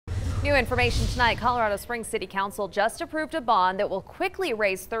New information tonight. Colorado Springs City Council just approved a bond that will quickly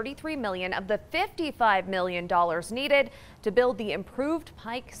raise $33 million of the $55 million needed to build the improved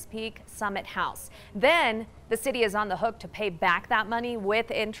Pikes Peak Summit House. Then the city is on the hook to pay back that money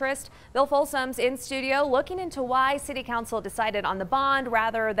with interest. Bill Folsom's in studio looking into why City Council decided on the bond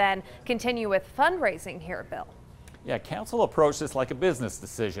rather than continue with fundraising here, Bill. Yeah, council approached this like a business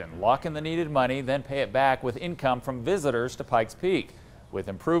decision. Lock in the needed money, then pay it back with income from visitors to Pikes Peak. With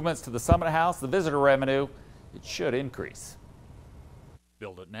improvements to the Summit House, the visitor revenue, it should increase.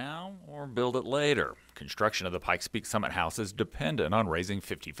 Build it now or build it later. Construction of the Pikes Peak Summit House is dependent on raising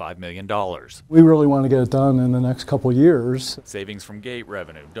 $55 million. We really want to get it done in the next couple years. Savings from gate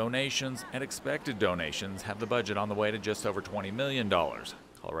revenue, donations, and expected donations have the budget on the way to just over $20 million.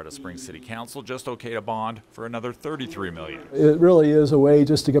 Colorado Springs City Council just okayed a bond for another $33 million. It really is a way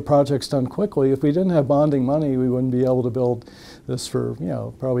just to get projects done quickly. If we didn't have bonding money, we wouldn't be able to build this for,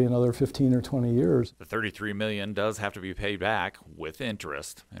 probably another 15 or 20 years. The $33 million does have to be paid back with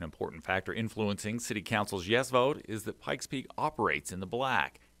interest. An important factor influencing City Council's yes vote is that Pikes Peak operates in the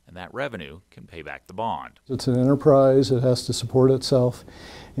black, and that revenue can pay back the bond. It's an enterprise, it has to support itself,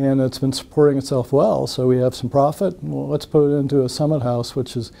 and it's been supporting itself well, so we have some profit. Well, let's put it into a Summit House,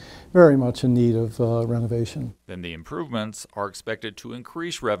 which is very much in need of renovation. Then the improvements are expected to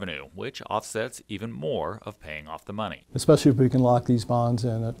increase revenue, which offsets even more of paying off the money. Especially if we can lock these bonds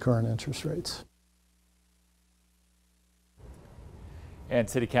in at current interest rates. And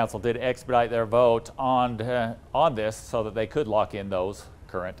City Council did expedite their vote on this so that they could lock in those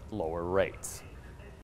current lower rates.